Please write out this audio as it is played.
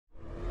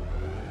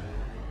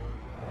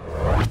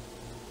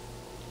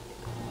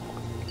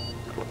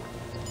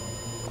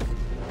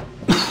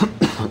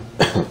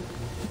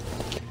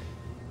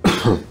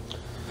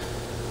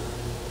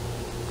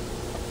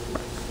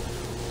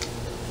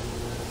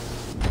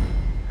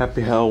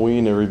Happy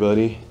Halloween,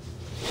 everybody.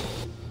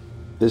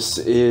 This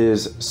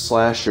is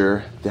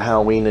Slasher, the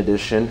Halloween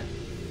edition.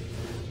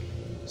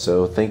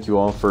 So thank you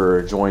all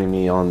for joining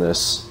me on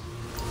this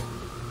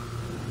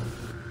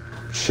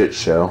shit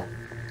show,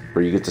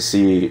 where you get to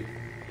see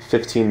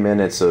 15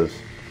 minutes of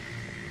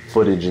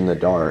footage in the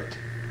dark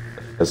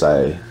as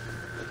I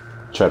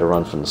try to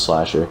run from the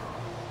slasher.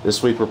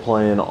 This week we're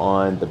playing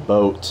on the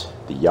boat,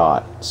 the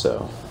yacht,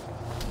 so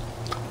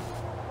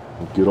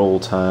good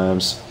old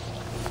times.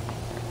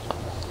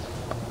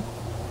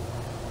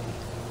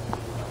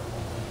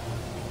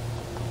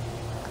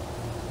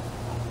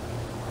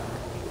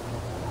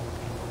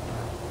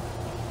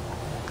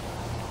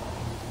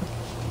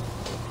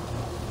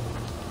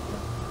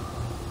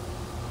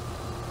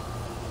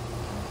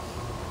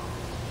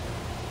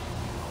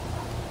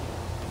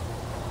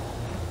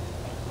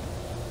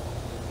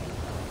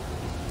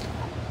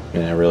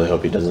 And I really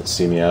hope he doesn't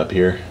see me up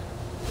here.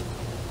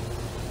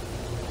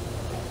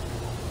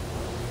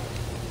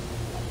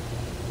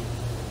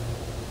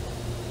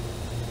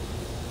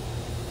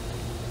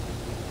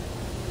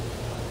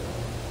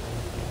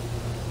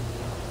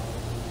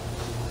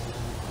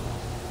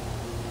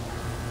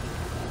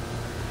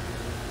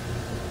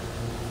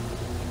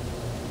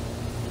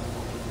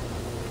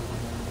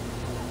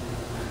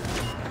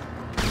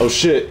 Oh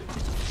shit.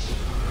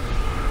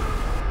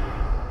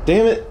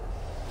 Damn it.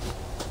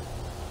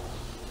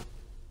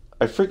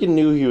 I freaking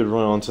knew he would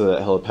run onto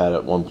that helipad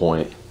at one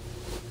point.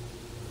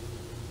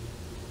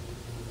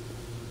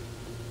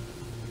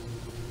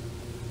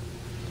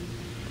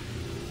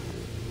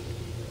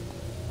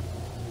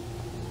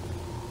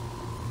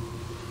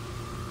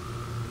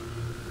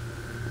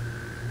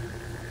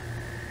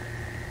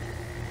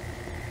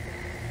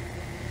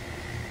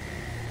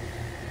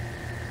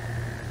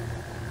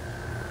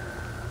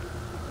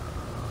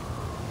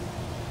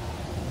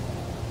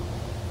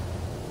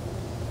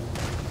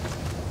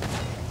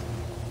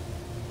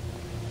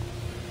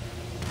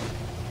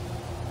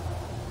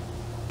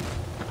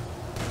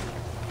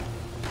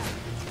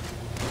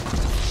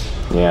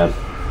 Yeah,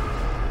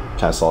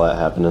 kinda saw that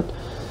happening.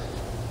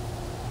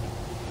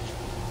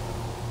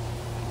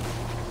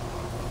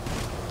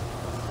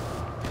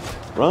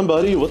 Run,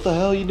 buddy, what the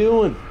hell are you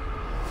doing?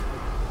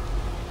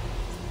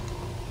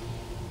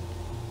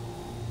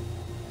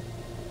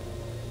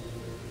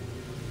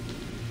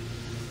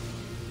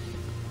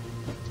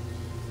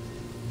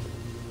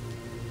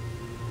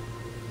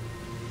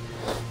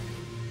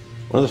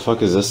 Where the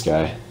fuck is this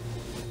guy?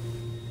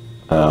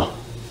 Oh.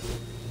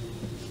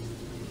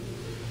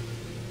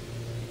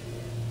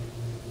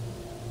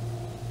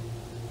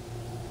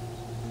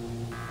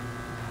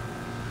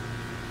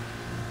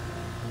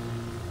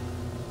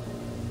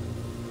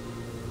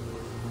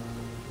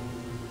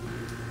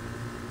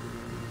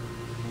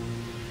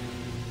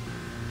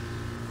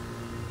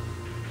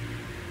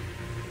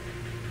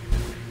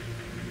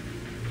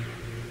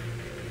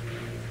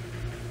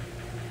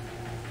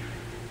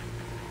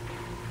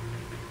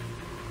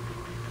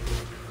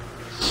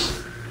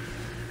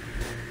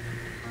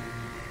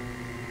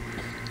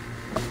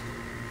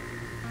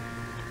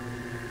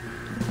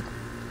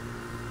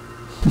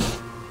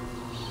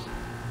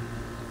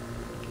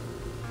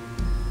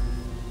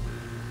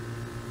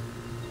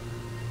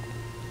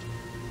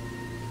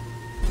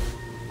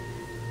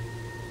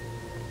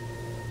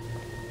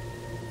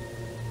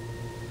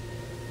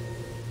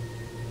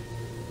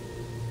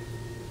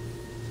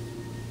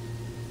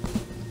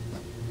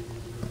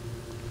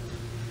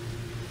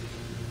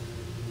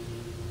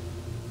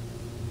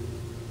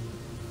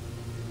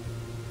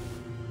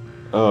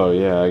 Oh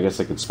yeah, I guess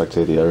I could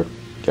spectate the other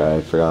guy.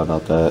 I forgot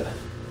about that.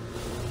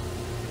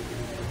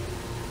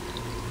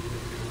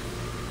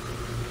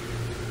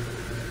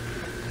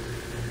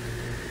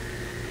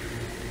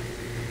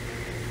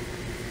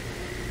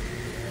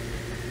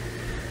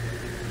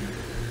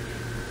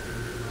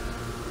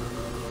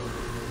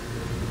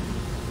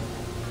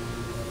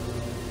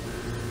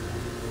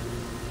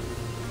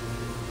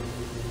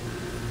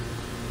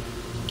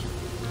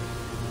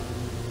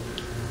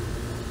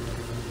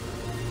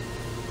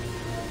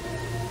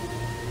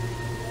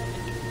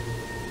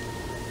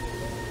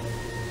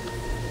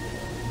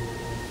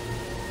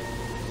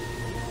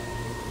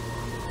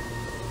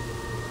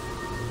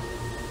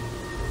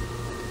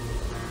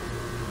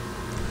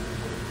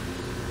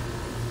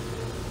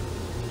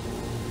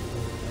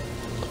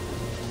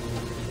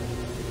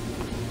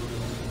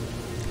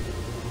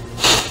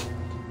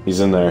 He's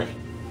in there.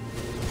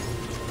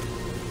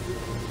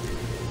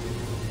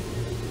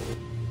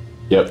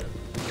 Yep.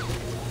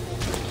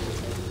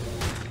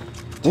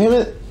 Damn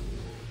it.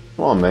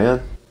 Come on,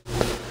 man.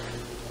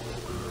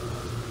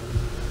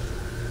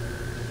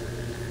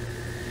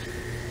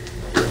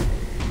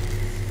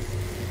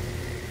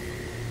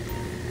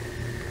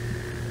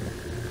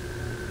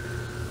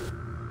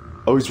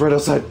 Oh, he's right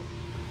outside.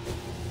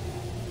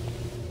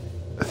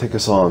 I think I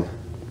saw him.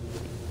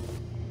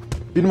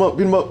 Beat him up,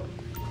 beat him up.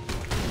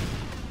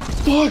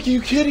 Fuck, are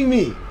you kidding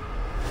me?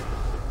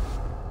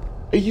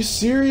 Are you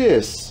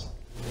serious?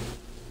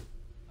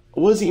 I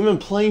wasn't even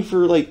playing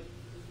for like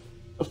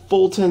a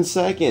full 10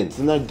 seconds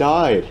and I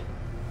died.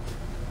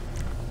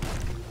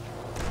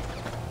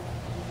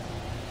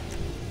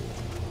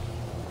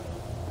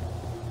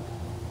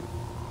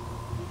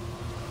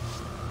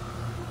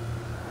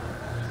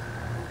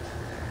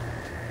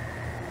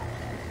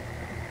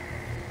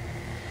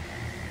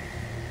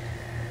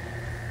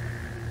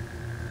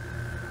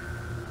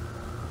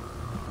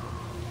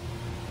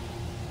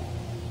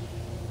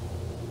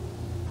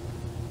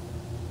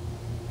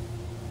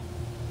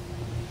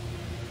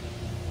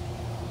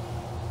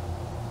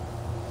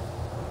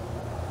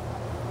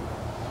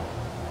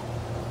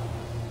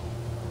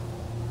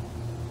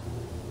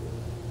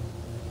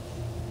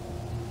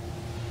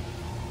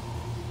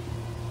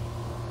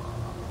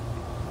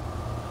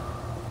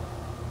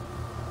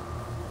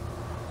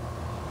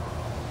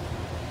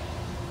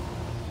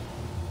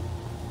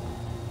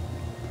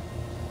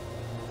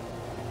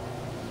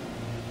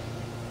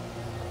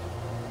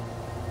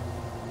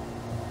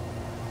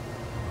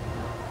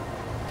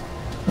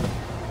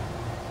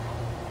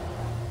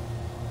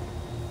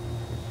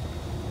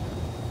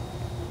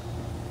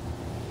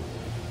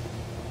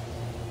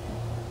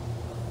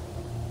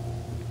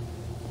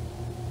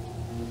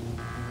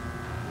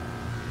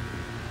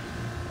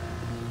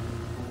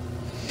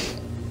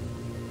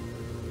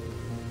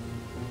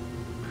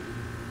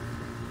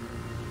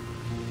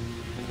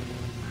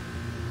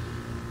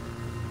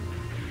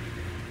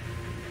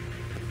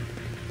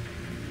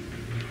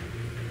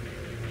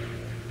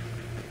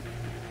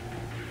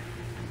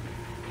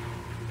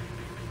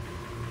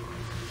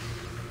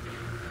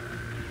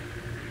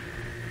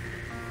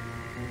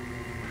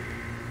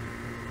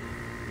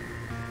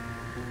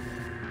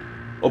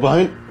 Oh,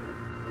 behind...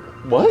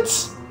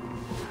 What?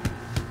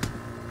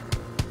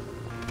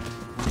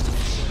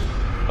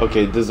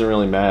 Okay, it doesn't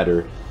really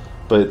matter.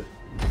 But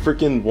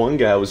freaking one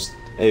guy was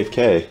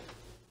AFK.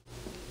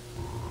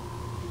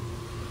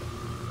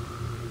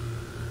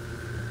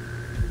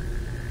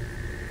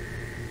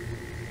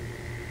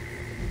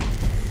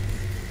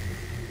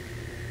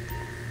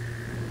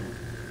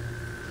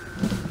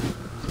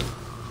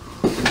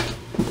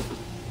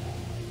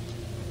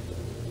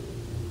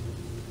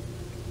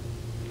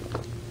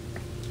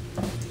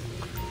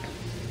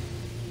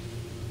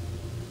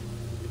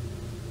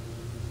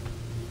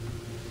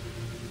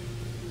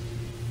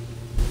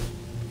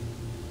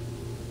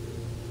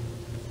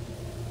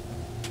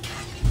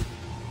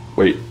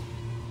 Wait,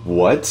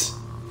 what?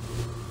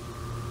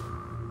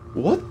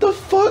 What the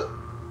fuck?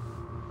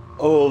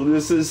 Oh,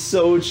 this is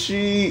so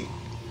cheat.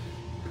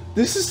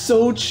 This is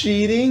so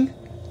cheating.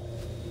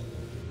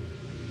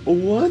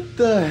 What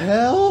the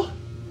hell?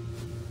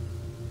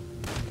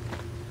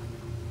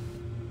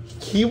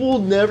 He will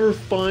never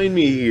find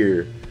me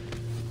here.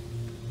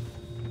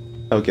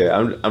 Okay,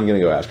 I'm gonna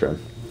go after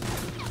him.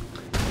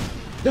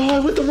 No, I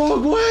went the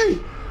wrong way!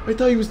 I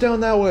thought he was down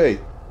that way.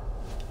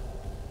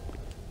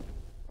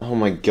 Oh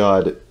my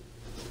god.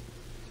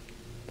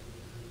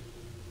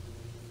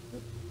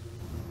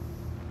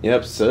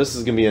 Yep, so this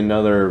is gonna be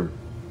another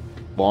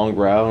long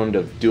round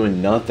of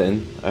doing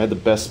nothing. I had the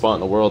best spot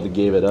in the world and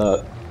gave it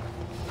up.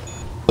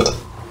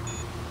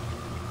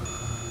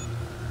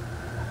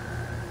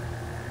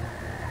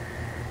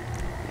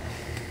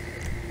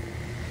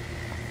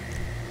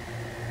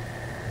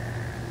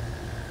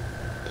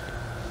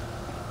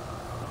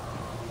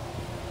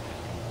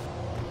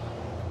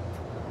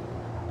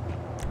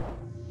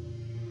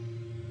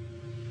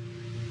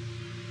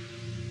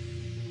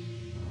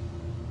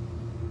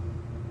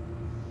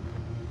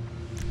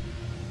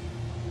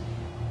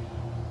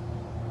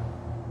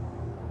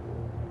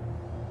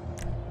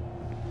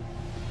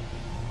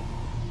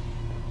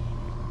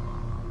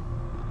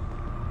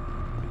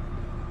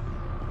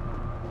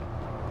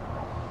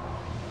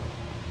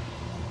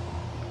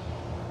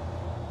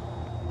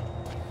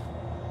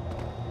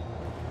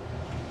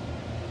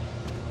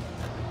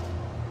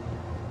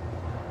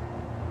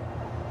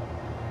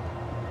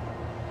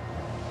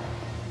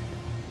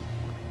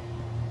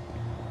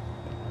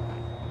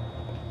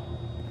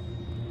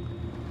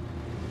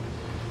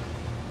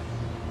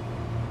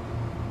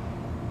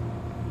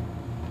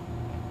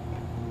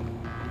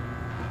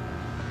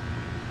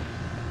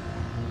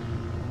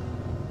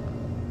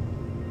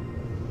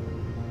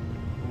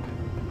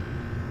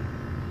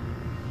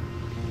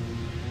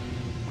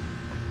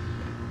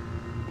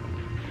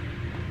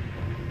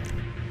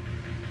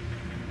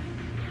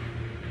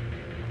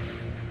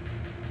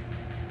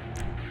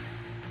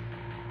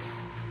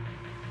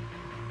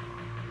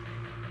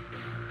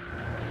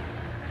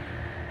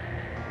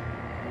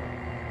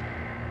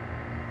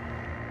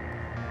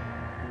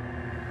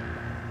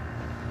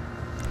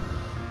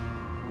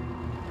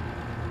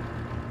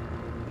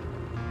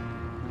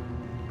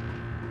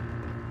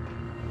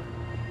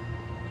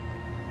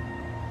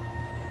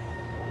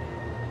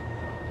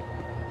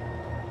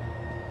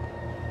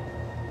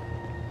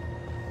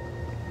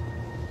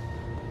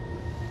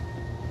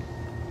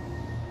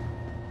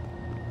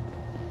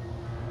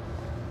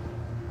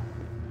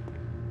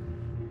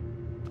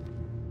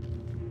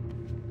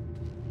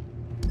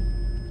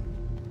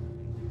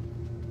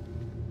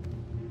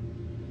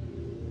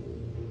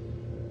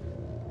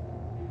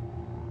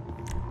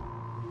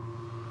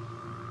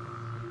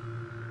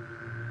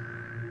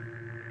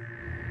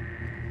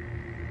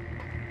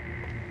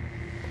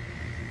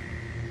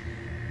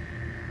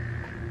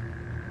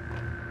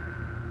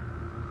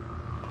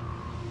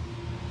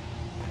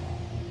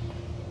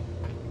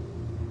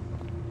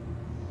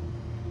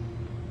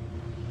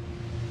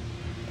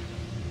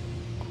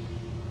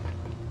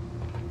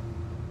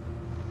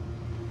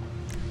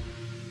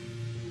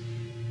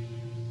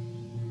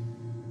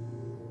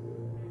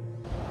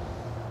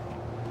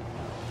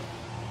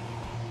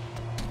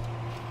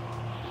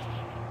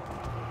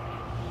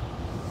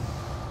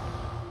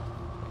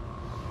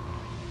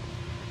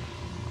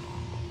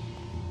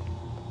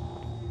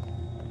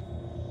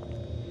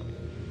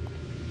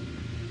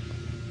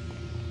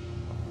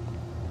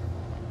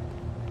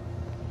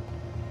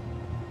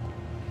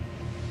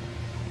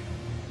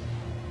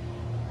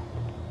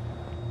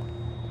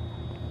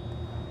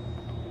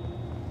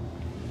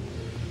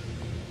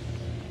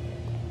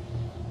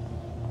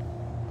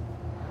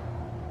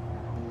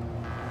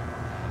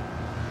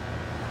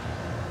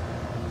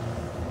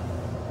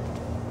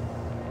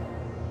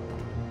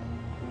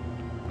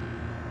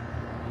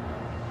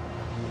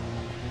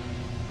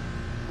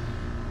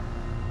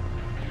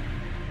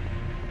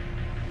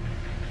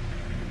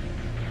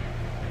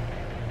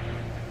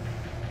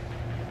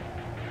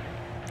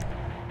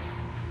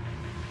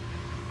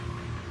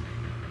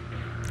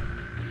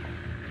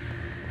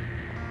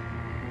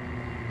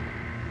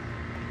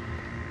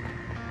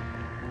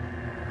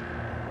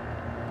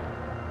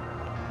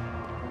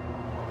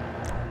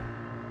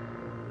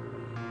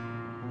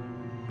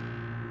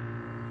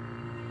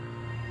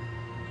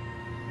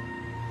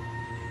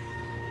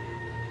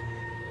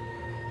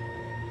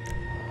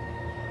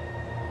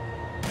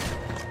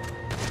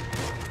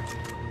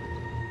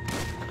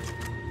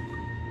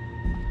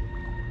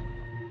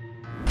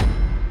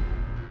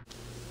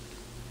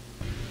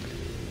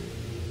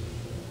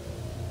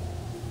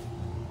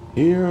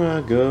 Here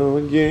I go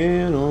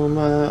again on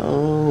my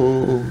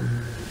own.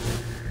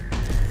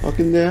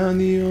 Walking down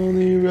the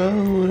only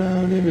road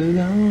I'll ever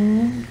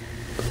know.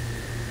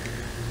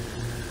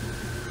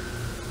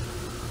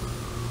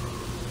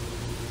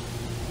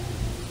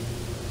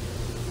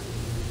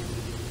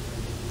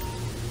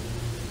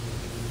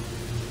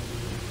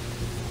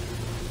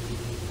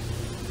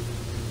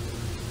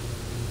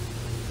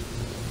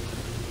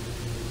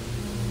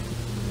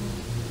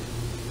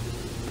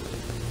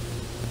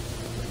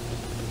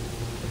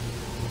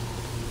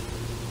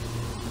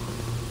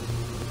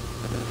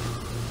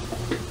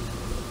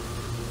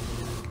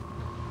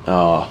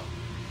 Oh,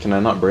 can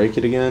I not break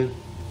it again?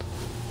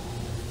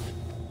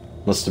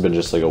 Must have been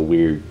just like a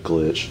weird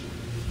glitch.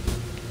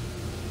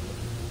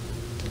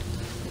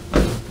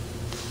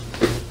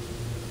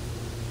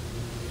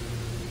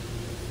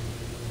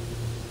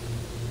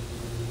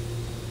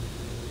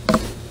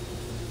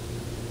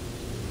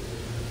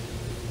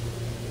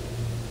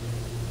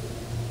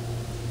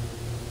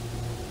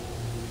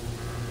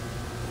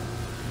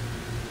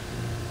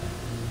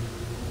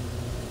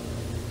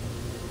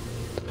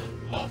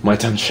 Oh, my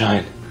time to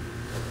shine.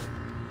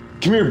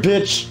 Come here,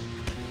 bitch!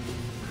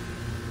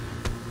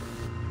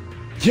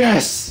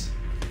 Yes!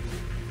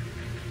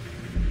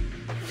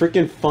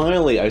 Freaking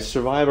finally, I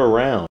survive a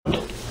round.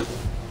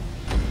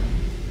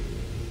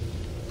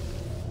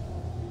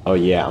 Oh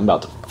yeah, I'm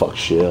about to fuck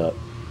shit up.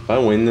 If I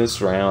win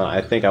this round,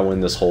 I think I win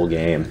this whole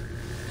game.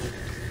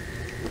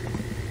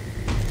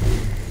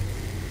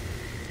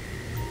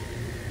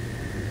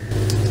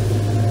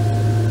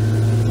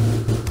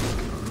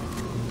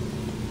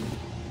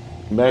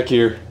 Come back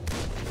here.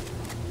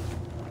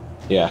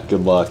 Yeah,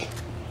 good luck.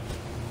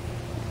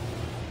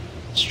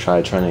 Let's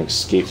trying to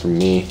escape from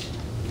me.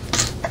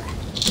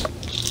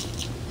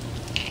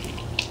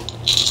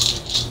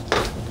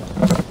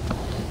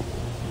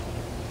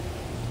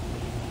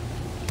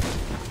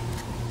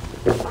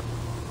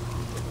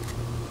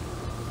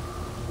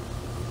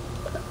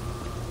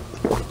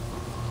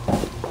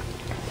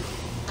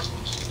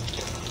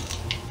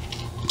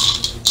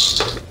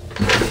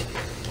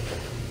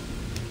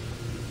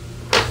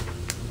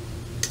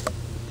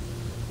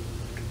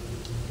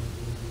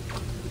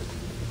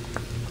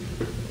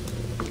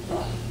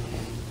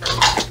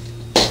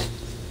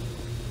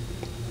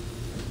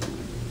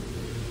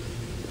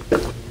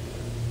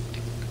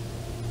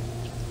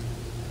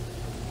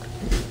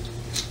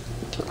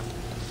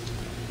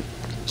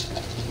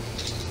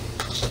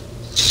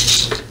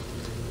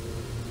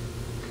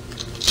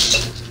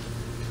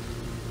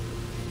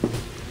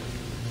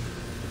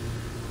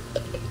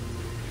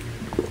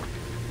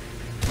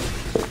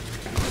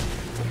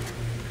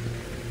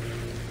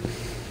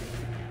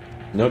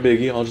 No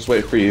biggie, I'll just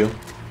wait for you.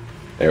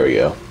 There we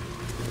go.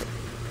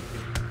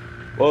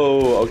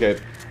 Whoa, okay.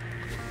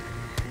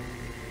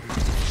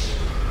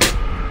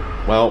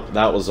 Well,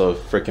 that was a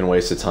freaking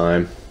waste of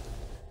time.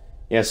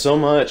 Yeah, so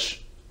much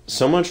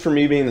for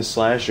me being the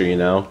slasher, you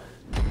know?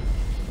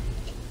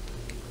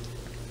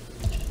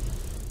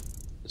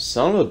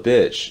 Son of a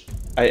bitch.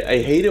 I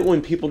hate it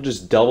when people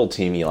just double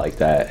team me like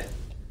that.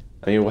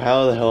 I mean,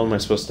 how the hell am I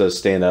supposed to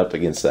stand up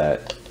against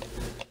that?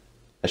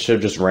 I should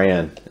have just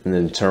ran and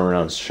then turned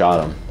around and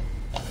shot him.